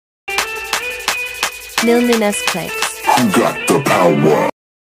Nylnunez plays. You got the power.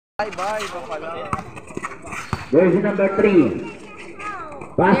 Bye. Jersey number 3.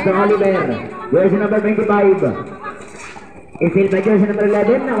 Pass to Oliver. Jersey number 25. Isil by jersey number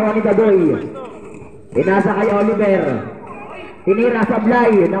 11. Nakuha ni Daboy. Inasa kay Oliver. Tinira sa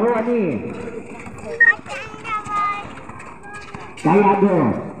Blay. Nakuha ni Kayago.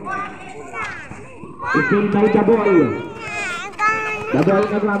 Isil by Daboy. Daboy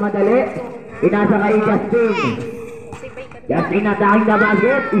nagmamadali. Inasa kay Justin. Justin attacking the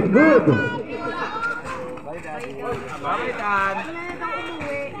basket. Is good.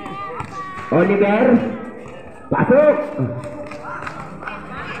 Oliver. Pasok.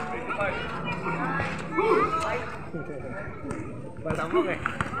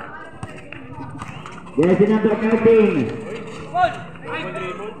 Jersey number 13.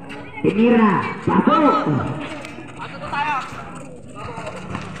 Tinira. Pasok.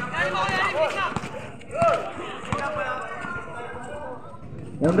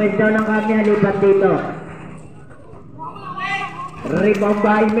 Yung bento ng Camia lipat dito. Rebound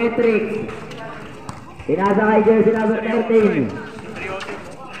by Metric. Pinasa kay jersey number 13.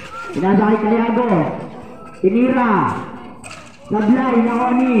 Pinasa kay Kayago. Tinira. Sablay na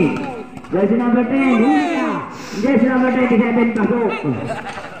Oni. Jersey number 10. Hula. Jersey number 27. Pasok.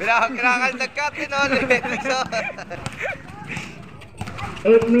 Kinakaldag ka, Tinoli.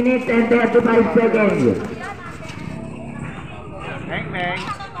 8 minutes and 35 seconds. Meng.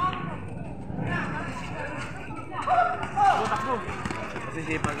 Kasi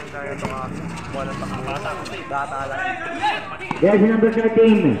sipag yung tayo ito mga walang bata lang. Jersey number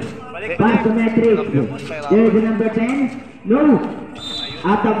 13. Pass to Metric. Jersey number 10. No.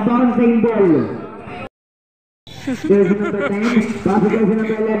 Out of bounds same ball. Jersey number 10. Pass to jersey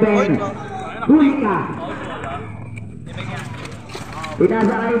number 11. Huli ka.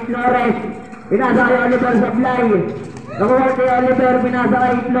 Pinasa kay Flores. Pinasa kay Oliver Sablay. Nakuha kay Oliver. Pinasa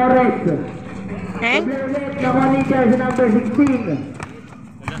kay Flores. Nakuha ni jersey number 16.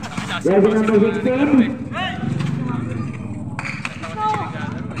 Jersey number 16.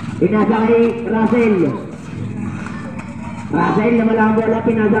 Pinasa kay Russell. Russell na malang bola.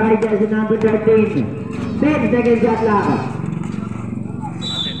 Pinasa kay jersey number 13. 10 seconds shot lang.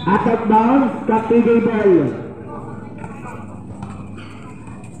 Out of bounds. Top PJ ball.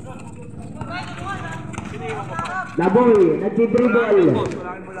 Daboy. Nagsi-dribble.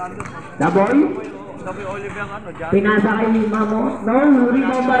 Daboy. Pinasa kay Mamo. No.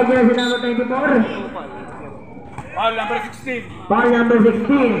 Rebound by jersey number 24. Foul number 16. Foul number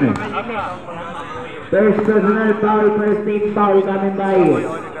 16. First personal foul, first team foul coming by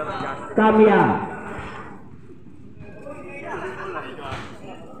Camia.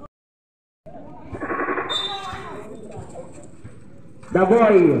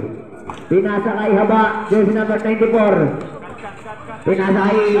 Daboy. Pinasa kay Haba, jersey number 24.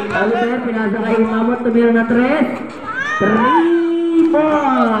 Pinasa kay Oliver, pinasa kay Mamot, tumira na 3. 3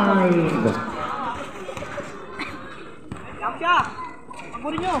 point.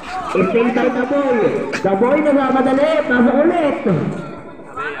 Isting tayo Daboy. Daboy nagmamadali, pasok ulit.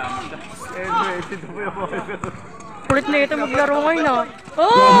 Kulit na ito maglaro ngayon ah.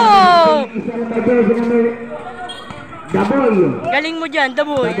 Oh! Daboy. Galing mo dyan,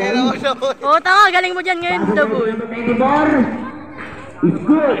 Daboy. Oo, tanga, galing mo dyan ngayon, Daboy. It's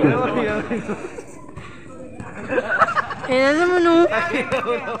good. Ayan naman no.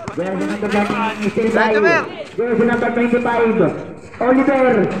 Jersey number 25.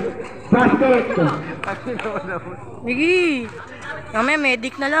 Oliver. Basket. Sige. Mamaya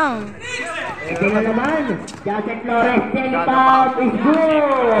medic na lang. Ito na naman. Justin Flores. Telepout is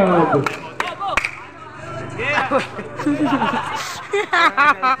good.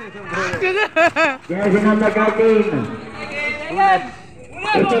 Jersey number 13.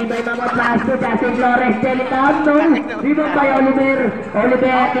 Isin by Mamot pass to Justin Flores. Telepout no. Rebound by Oliver.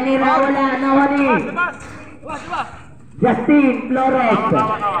 Oliver tinira wala. Nawani. Justin Flores.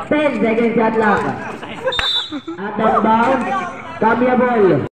 10 seconds shot lang. Out of bounds. Camia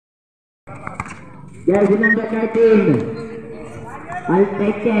ball. Jersey number 13.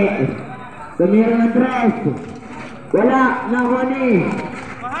 Alpeke. Tumira ng 3. Wala. Nawani.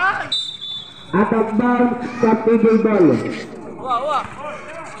 Out of bounds. Top PJ ball.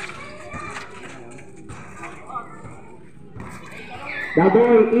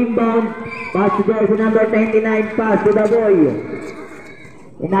 Daboy inbound. Pass to jersey number 29. Pass to Daboy.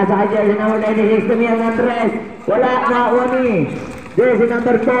 Inasa kay jersey number 96. Tumira ng 3. Wala. Nawani. Jersey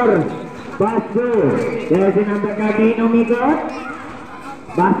number 4. Pass to jersey number 13. Umikot.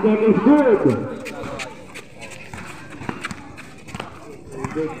 Basket is good.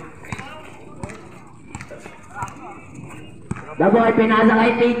 The boy, pinasa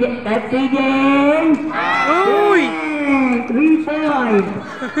kay TJ. Uy! 3 points.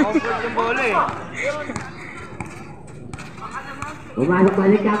 Comfort yung bola eh. Pumasok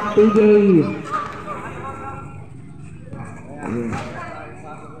balik ang TJ.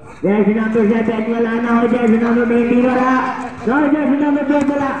 Jersey number 7, wala na ho. Jersey number 20, wala. No, jersey number 12,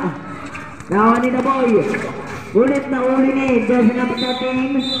 wala. Nakuha ni the boy. Ulit na uli ni jersey number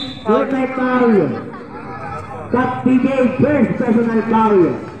 13. Short right foul. Cup TJ, first personal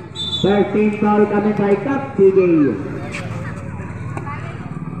foul. First team foul kami kay Cup TJ.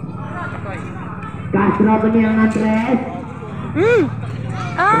 Castro pa niya ang Andres.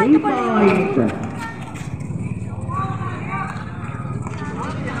 3 points.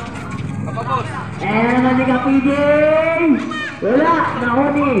 Eh, naman si Cup TJ. Wala,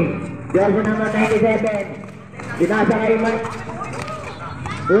 nahuni. Jersey number 97. Pinasa kay Mike.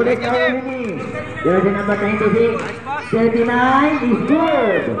 Ulit na uli ni jersey number 96. 39 is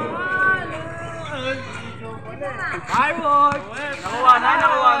good. Firework! Nakuha na.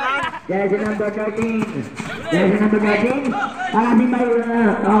 Jersey number 13. Jersey number 13. Palasin ba yun?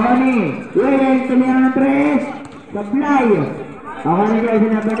 Ako ni. William tumira ng 3. Supply. Ako ni jersey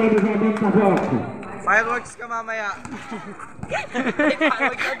number 87. Pasok. Fireworks ka mamaya.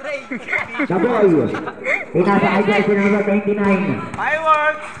 Fireworks ka, Dre. Saboy. Pinasa kay jersey number 29.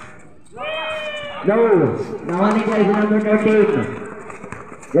 Fireworks! No. Ako ni jersey number 13.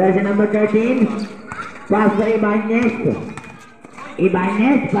 Jersey number 13. Pass sa Ibanez.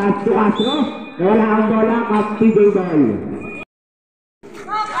 Ibanez, pass to Castro. Wala ang bola, Cup TJ ball.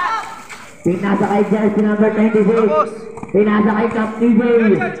 Pinasa kay jersey number 26. Pinasa kay Cup TJ.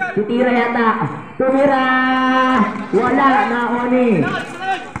 Titira yata. Tumira! Wala na oni.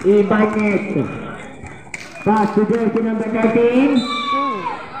 Ibanez. Pass to jersey number 13.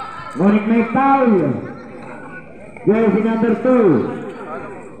 Ngunit may foul. Jersey number 2.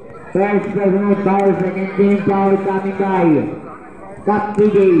 First personal foul, second team foul coming by Cup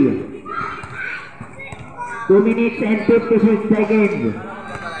TJ. 2 minutes and 56 seconds.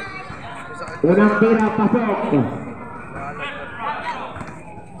 Unang tira, pasok.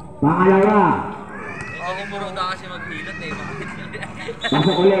 Pangalawa. Ako murunda kasi maghilot eh.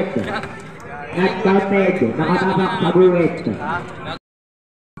 Pasok ulit. Not counted. Nakatapak sa buwit.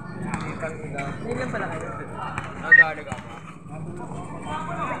 Nagalig ako.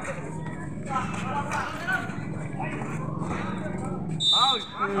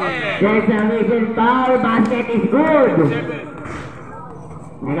 There's a whistle foul. Basket is good.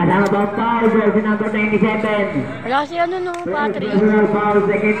 May kasama ba ang foul? Jersey number 97. Wala si ano no, First Patrick. personal foul,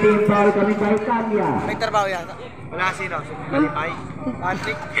 second team foul coming by Camia. May trabaho yata. Wala sino. Malipay.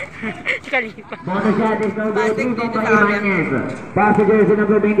 Patrick. Si Kalipa. Bonus shot is no good. Two from Ibanez. Pass to jersey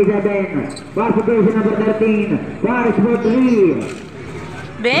number 27. Pass to jersey number 13. Pass for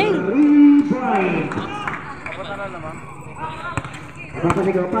 3. Bang! 3 points. Kapunta na naman.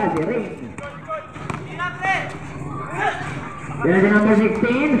 Papasigaw pa si Ring. Jersey number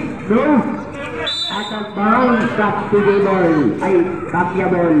 16. No. At ang bounce. Cup TJ ball. Ay, Camia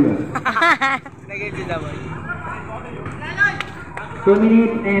ball. Naging sila boy. 2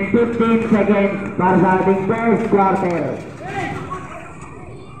 minutes and 15 seconds para sa ating first quarter.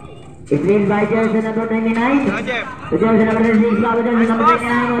 It's by jersey number 29. Jeff. The jersey number 36, the jersey number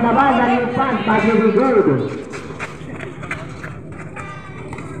 29 on the ball. That is fun. Pass will be good.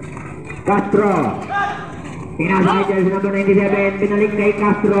 Castro. Pinasa kay jersey number 97. Pinalik kay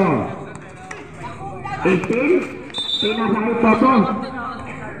Castro. Still. Pinasa kay Toto.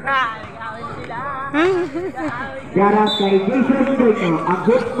 Jarang kay Jason Dito. Ang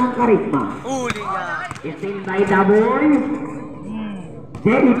hook ng Karisma. Uli niya. Still by double.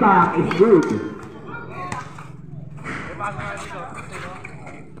 Jerry Park is good.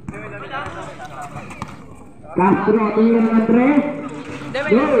 Castro, tingin ng Andres.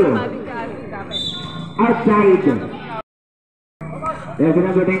 Goal. Outside. Jersey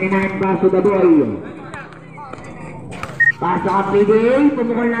number 29, pass to the boy. Pass to PJ,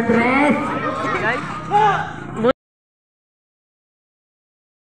 pumukol ng Andres.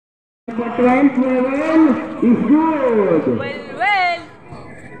 Number 12, Noel, is good. Well.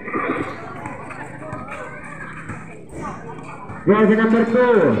 Jersey number 2.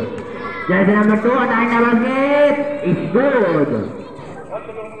 Jersey number 2, atakin na basket. Is good.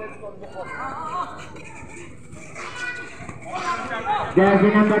 Jersey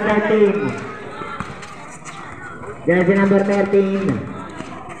number 13. Jersey number 13.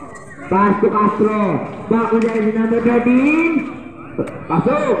 Pass to Castro. Back to jersey number 13.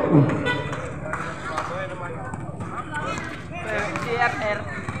 Pasok. CRR.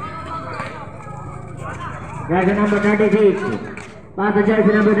 Jersey number 36. Pass to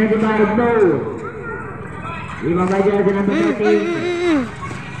jersey number 95. No. Lima by jersey number 13.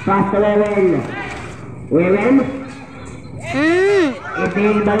 Pass to Wewel. Wewel.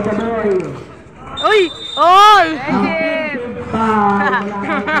 Itin by the boy. Uy! All!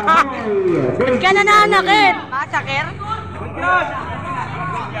 Hindi ka nananakit! Masakir?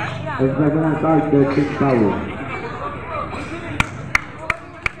 Personal foul, 13 foul.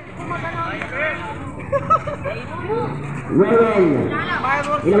 Wewel.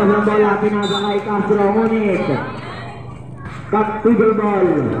 Ilabas ng bola, pinasa kay Castro, ngunit back to the ball.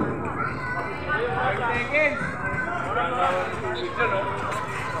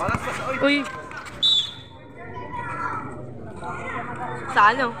 Uy! Sa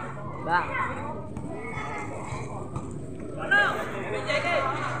ano? Ba?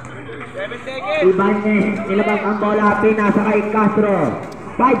 Ibanez, nilabas ang bola, pinasa kay Castro.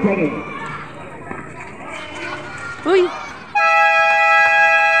 5 seconds. Uy!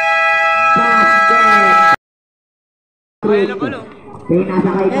 Basket! Pinasa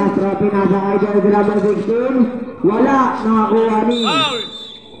kay Castro, pinasa kay jersey number 16. Wala, nakakuha ni.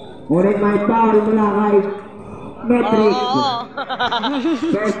 Ngunit may foul mula kay Metric.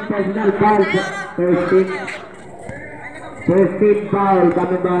 First personal foul. 13 foul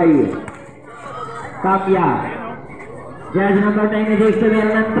kami by Camia. Jersey number 96 to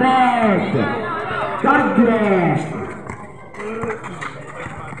Nylnunez. Godless.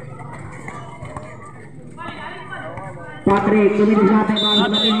 Patrick, tumilis natin para sa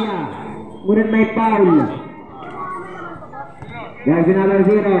Camia. Ngunit may foul. Jersey number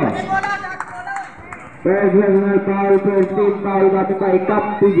 0. First personal foul, 13 foul natin by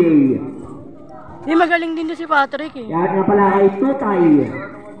Cap PJ. Di magaling din si Patrick eh. Yan nga pala kay Tutay.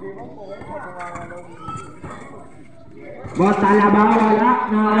 Botala ba? Wala.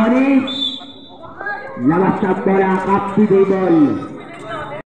 Nakakoni. Labas sa bola. Cap PJ ball.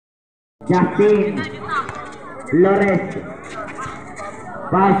 Justin Flores.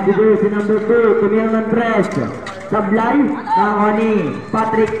 Pass to jersey number 2. Nylnunez. Sablay. Nakakoni.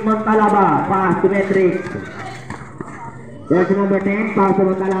 Patrick Montalaba. Pass to Metric. Jersey number 10. Pass to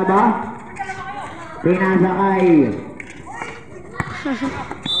Montalaba. Pinasa kay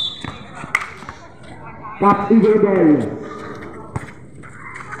Cap PJ ball.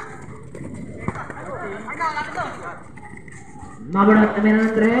 Mabulat na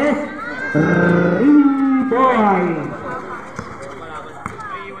Nylnunez. 3 points.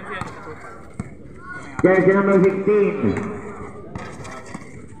 Jersey number 16.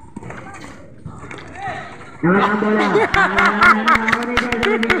 Naman ang bola.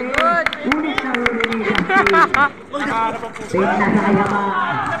 Unit na huli ni Justin. Pinasa kay Hama.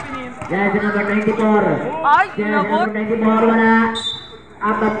 Jersey number 94. Jersey number 94 wala.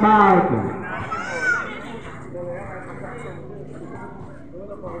 Out of bounds.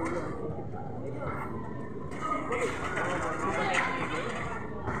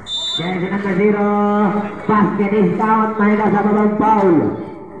 Jersey number 0. Basket is count. Mahila sa babang foul.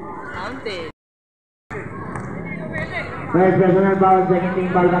 First personal foul, second team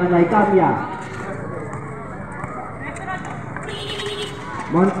foul kami kay Camia.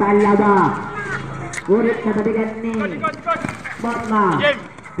 Montalaba. Ulit sa tabigan ni Botma.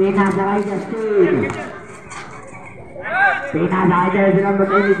 Pinasa kay Justin. Pinasa kay jersey number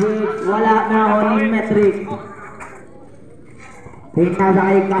 26. Wala na only Metric. Pinasa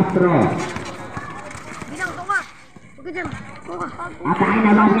kay Castro. Atake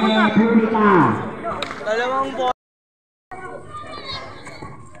na basket. Huli ka. Dalawang ball.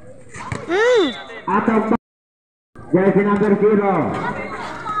 Out of jersey number 0.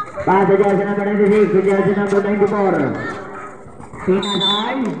 Pass to jersey number 96 to jersey number 94.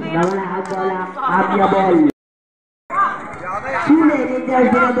 Pinasay. Nawala ang bola. Camia ball. Suli ni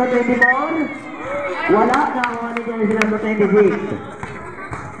jersey number 24. Wala na ako ni jersey number 26.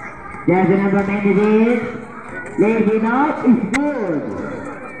 Jersey number 96. Lazy not is good.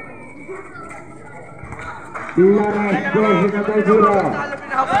 Flores, jersey number 0.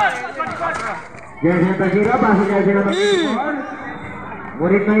 Jersey number 0, pasok jersey number 24.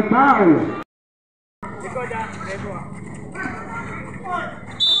 Ngunit may foul.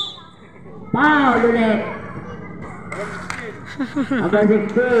 Foul ulit. Number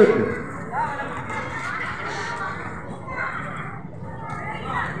 16.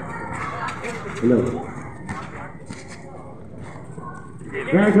 Hello.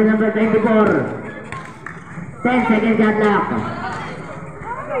 Jersey number 24. 10 seconds shot clock.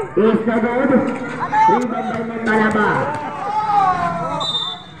 Is the good. Rebound by Montalaba.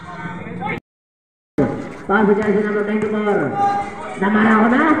 Pass to jersey number 24. Naman ako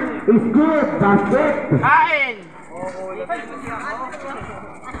na. Is good. Basket. Kain!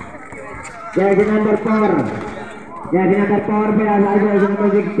 Jersey number 4. Jersey number 4. Pinasa jersey number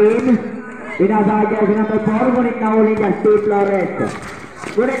 16. Pinasa jersey number 4. Ngunit nahuli niya Steve Flores.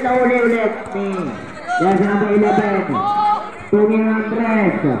 Ngunit nahuli ulit ni jersey number 11. Tuming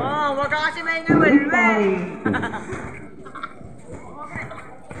Andres. Wag ka kasi may ngayon.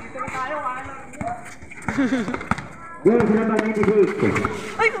 Jersey number 96.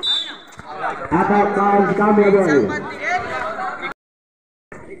 About bounds, Camia boy.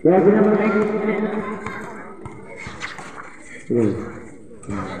 Jersey number 96.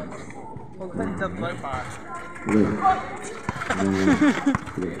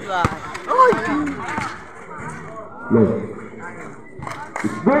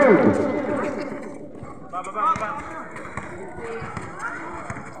 It's good.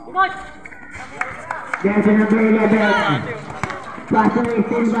 Jersey number 11. Passing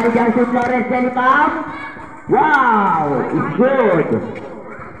still by Jersey Flores and Pam. Wow, it's good.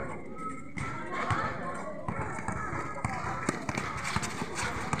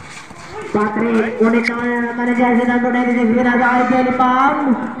 Patrick, unit naman na jersey number 96. Pinasa kay Jelly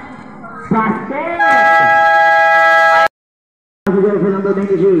Pam. Basket. Jersey number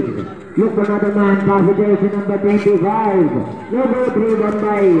 96. Look for another man. Pass jersey number 25. Number 3 done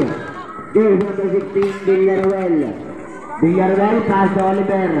by jersey number 16, Villaruel. Villaruel pass to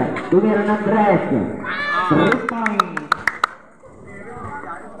Oliver. Tumira ng dress. 3 points.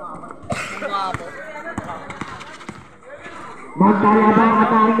 Montalaba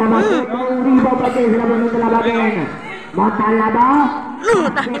ataking na basket. Rebound pa jersey number 11. Montalaba.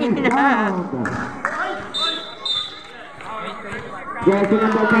 Tangin na. Jersey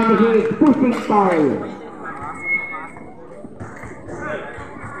number 26, pushing foul.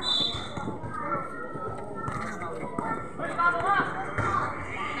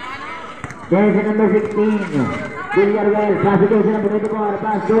 Jersey number 16, Villaruel, pass to jersey number 24,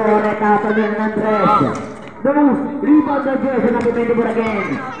 pass to Oreta, Tumir Andres. No, rebound the jersey number 24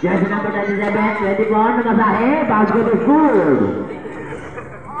 again. Jersey number 27, 21, namasahe, basket is good.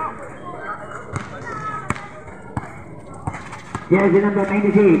 Jersey number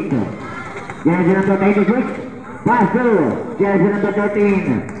 96. Jersey number 96. Pass to jersey number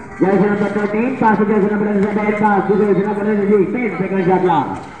 13. Jersey number 13. Pass to jersey number 27. Pass to jersey number 26. 10 seconds shot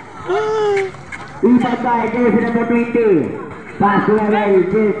lang. Ipan by jersey number 20. Pass to level.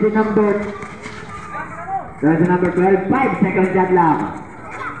 Jersey number 12. 5 seconds shot lang.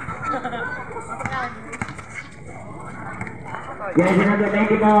 Jersey number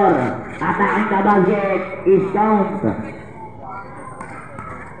 24. Attacking the basket is count.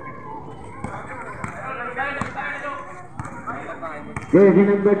 Jersey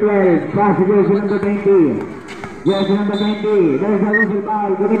number 12, pass to jersey number 20. Jersey number 20, there is a whistle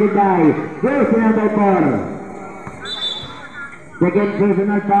foul committed by jersey number 4. Second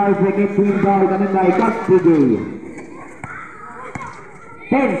personal foul, second team foul coming by Coach PJ.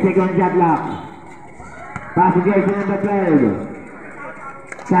 10 seconds shot clock. Pass to jersey number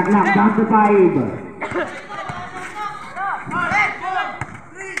 12. Shot clock down to 5.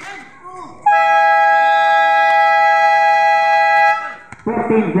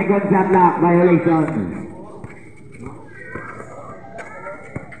 14 seconds shot clock violation.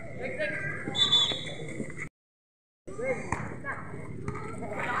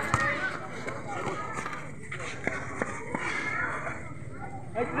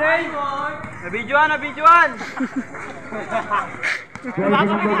 Nabidyoan! Jersey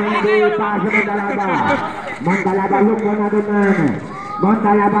number 20, pass to Montalaba. Montalaba, look for another man.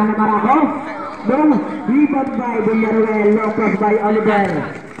 Montalaba na Marako. No, rebound by Villaruel, no cross by Oliver.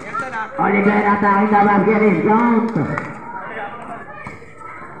 Oliver attacking the basket is count.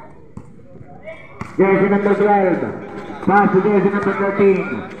 Jersey number 12, pass to jersey number 13.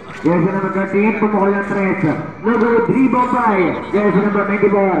 Jersey number 13, pumukol ng 3. No good, rebound by jersey number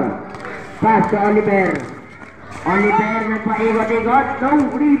 94. Pass to Oliver. Oliver nagpaikot-ikot, no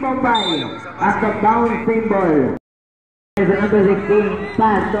rebound by at the bounce symbol. Jersey number 16,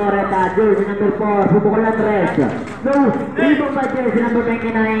 pass to Oreta, jersey number 4, pumukol ng 3. No, rebound by jersey number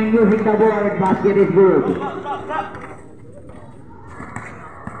 29, using the board, basket is good.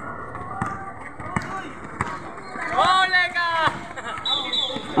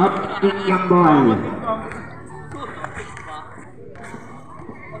 Up kick yung ball.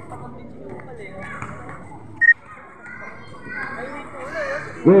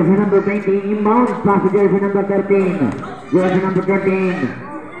 Jersey number 20, inbounds, pass to jersey number 13. Jersey number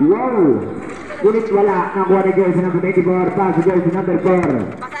 13. Wow! Ulit wala, nakuha ni jersey number 24, pass to jersey number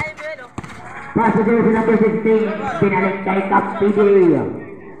 4. Pass to jersey number 16. Pinalik kay Cap PD.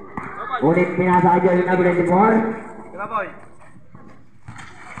 Ulit pinasa kay jersey number 24. Tira, boy.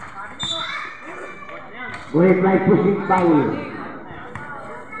 Ulit by pushing foul.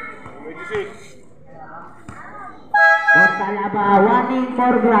 26. Montalaba, warning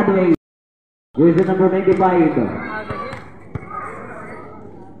for graduate. Jersey number 95.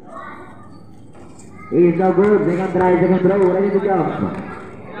 Is no good. Second try, second throw. Ready to jump.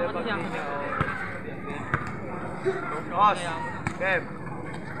 Os. Kev.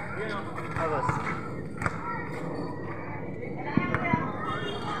 Agos.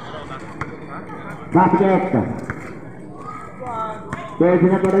 Basket. Jersey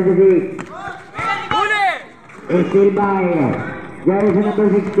number 26. Is still by jersey number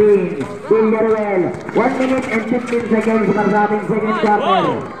 16. Villaruel. 1 minute and 15 seconds para sa ating second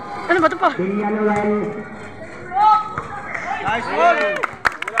quarter. Ano ba ito pa? Villaruel. Nice ball.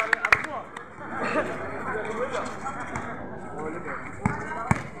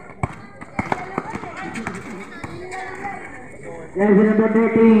 Jersey number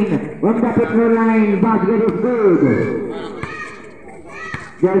 13. On the pit line. Basket is good.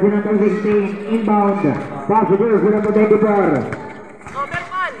 Jersey number 16. Inbound. Pass to jersey number 24.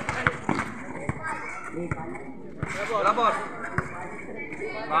 Tira, boss.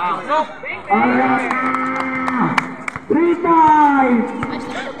 Pasok. Alright. 3 times.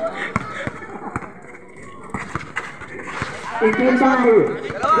 Still by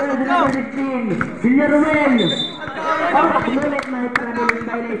jersey number 16. Villaruel. Ulit may traveling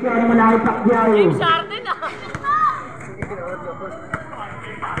violation mula kay Pacquiao.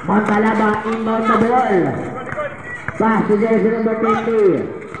 Montalaba inbound the ball. Pass to jersey number 20.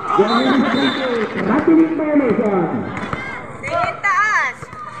 Jersey number 20. Traveling violation.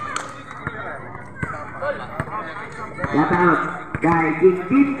 Shut out. Kay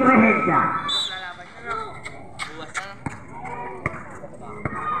King Trehensa.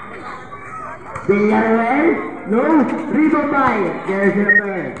 Villaruel. No. Rebound by jersey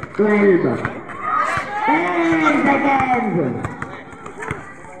number 12. 10 seconds.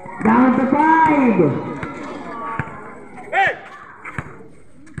 Down to 5.